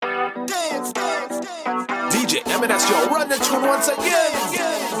DJ M&S, yo, run the tune once again.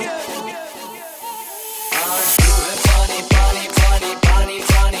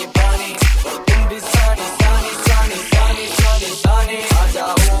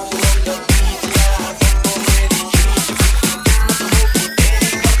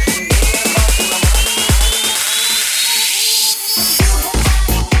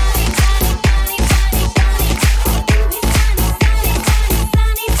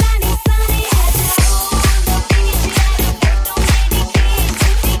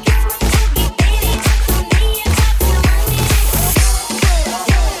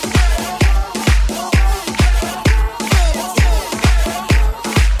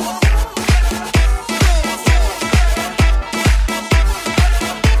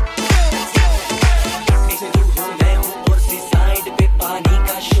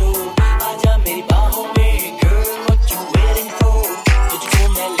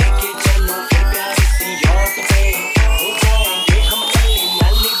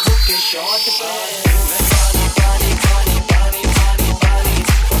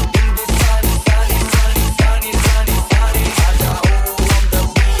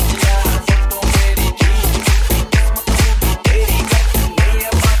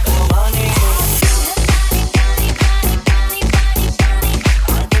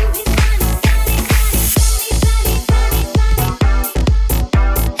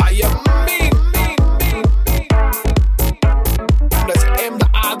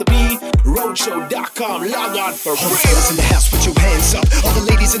 Mibroadshow-Com, log on for real. All the fellas in the house, put your hands up. All the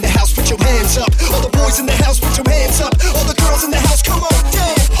ladies in the house, put your hands up. All the boys in the house, put your hands up. All the girls in the house, come on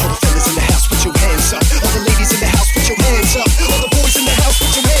down. All the fellas in the house, put your hands up. All the ladies in the house, put your hands up. All the boys in the house,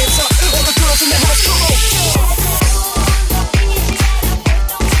 put your hands up. All the girls in the house, come on down.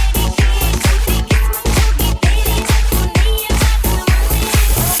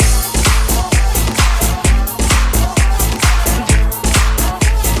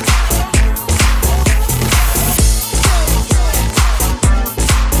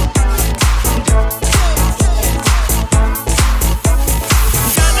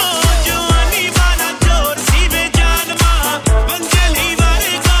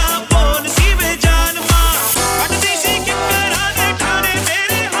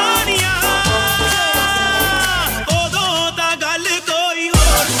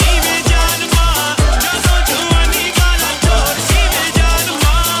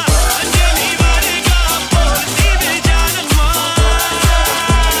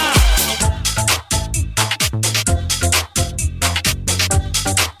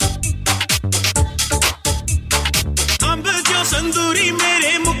 संदूरी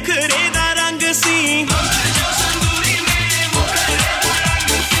मेरे मुखरे दा रंग सी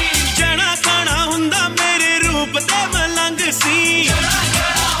जना खाना हुंदा मेरे रूप ते मलंग सी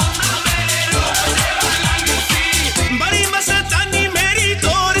बड़ी मस्तानी मेरी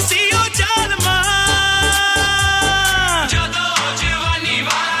तोर सी ओ जालमा जदो जवानी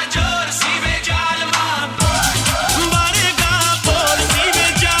वाला जोर सी वे जालमा बारेगा बोल सी वे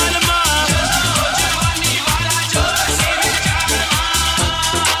जालमा जदो जवानी वाला जोर सी वे जालमा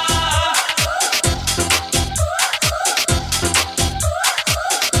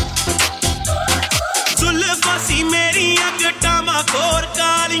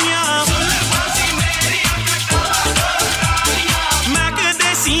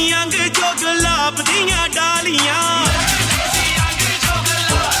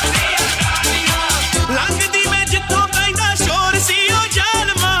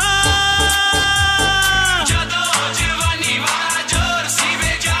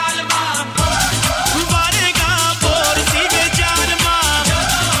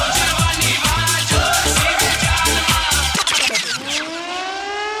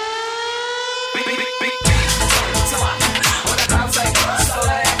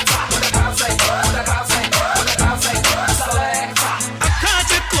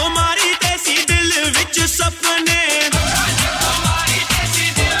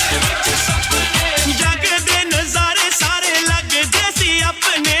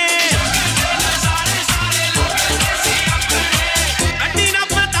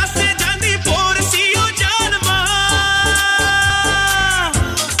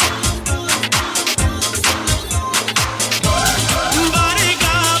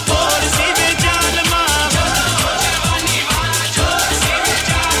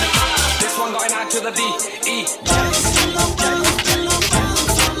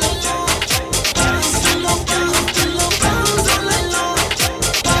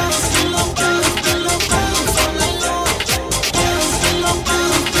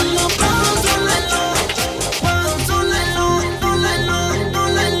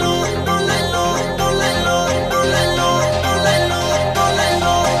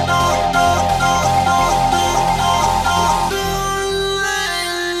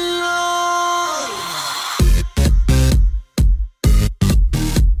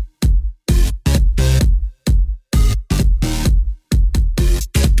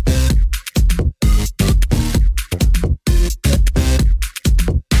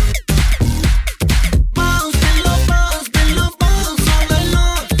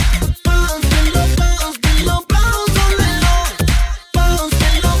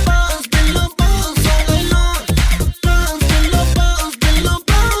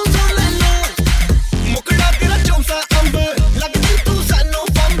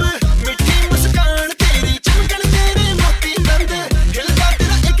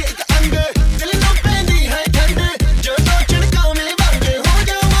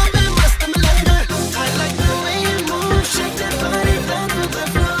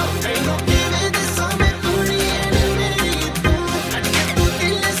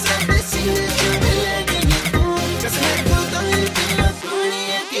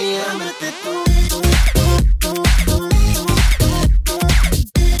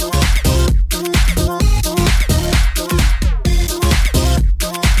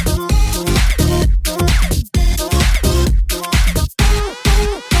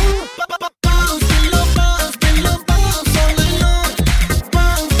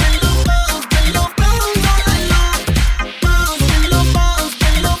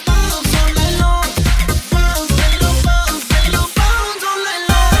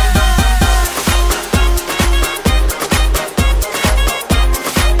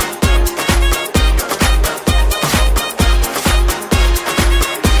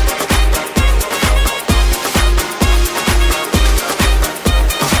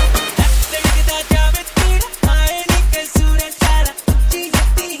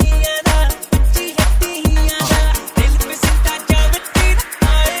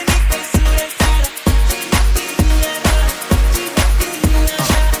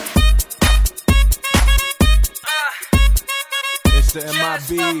the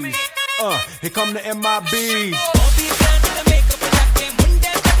MIBs. Here come the MIBs.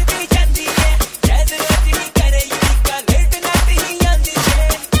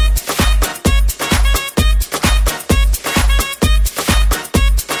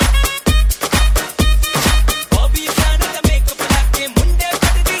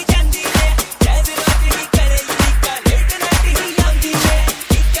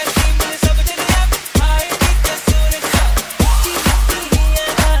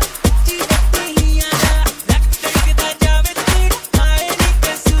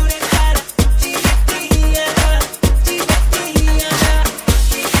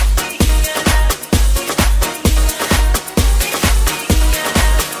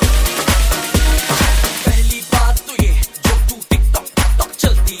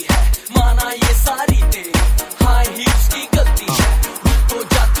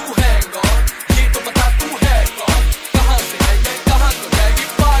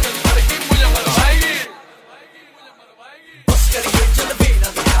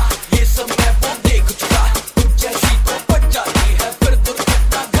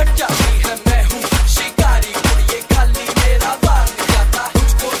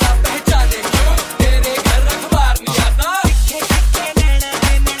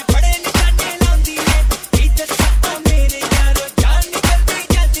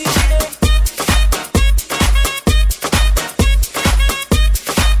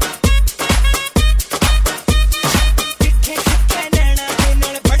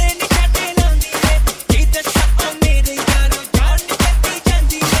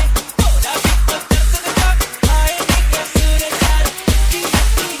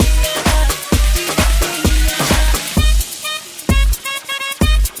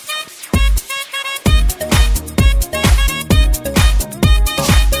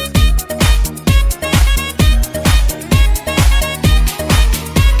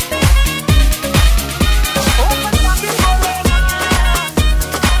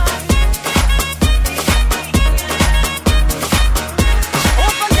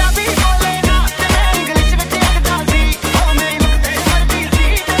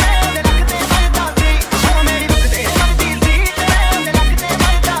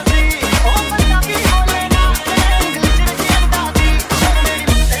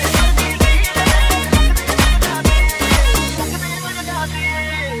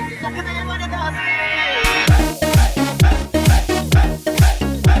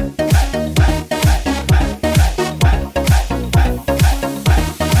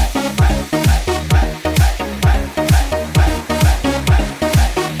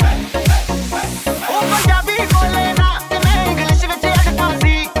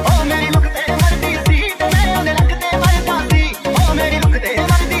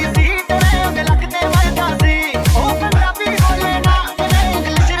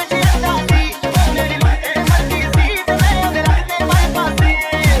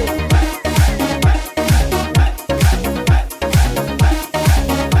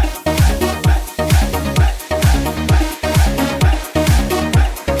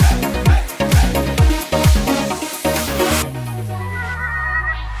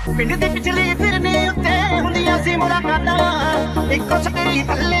 ਪਿੰਡ ਦੀ ਪਿਛਲੀ ਫਿਰਨੇ ਉੱਤੇ ਹੁੰਦੀਆਂ ਸੀ ਮੁਲਾਕਾਤਾਂ ਇੱਕੋ ਛਤਰੀ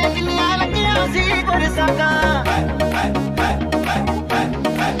ਥੱਲੇ ਕਿੰਨੀਆਂ ਲੱਗੀਆਂ ਸੀ ਬਰਸਾਤਾਂ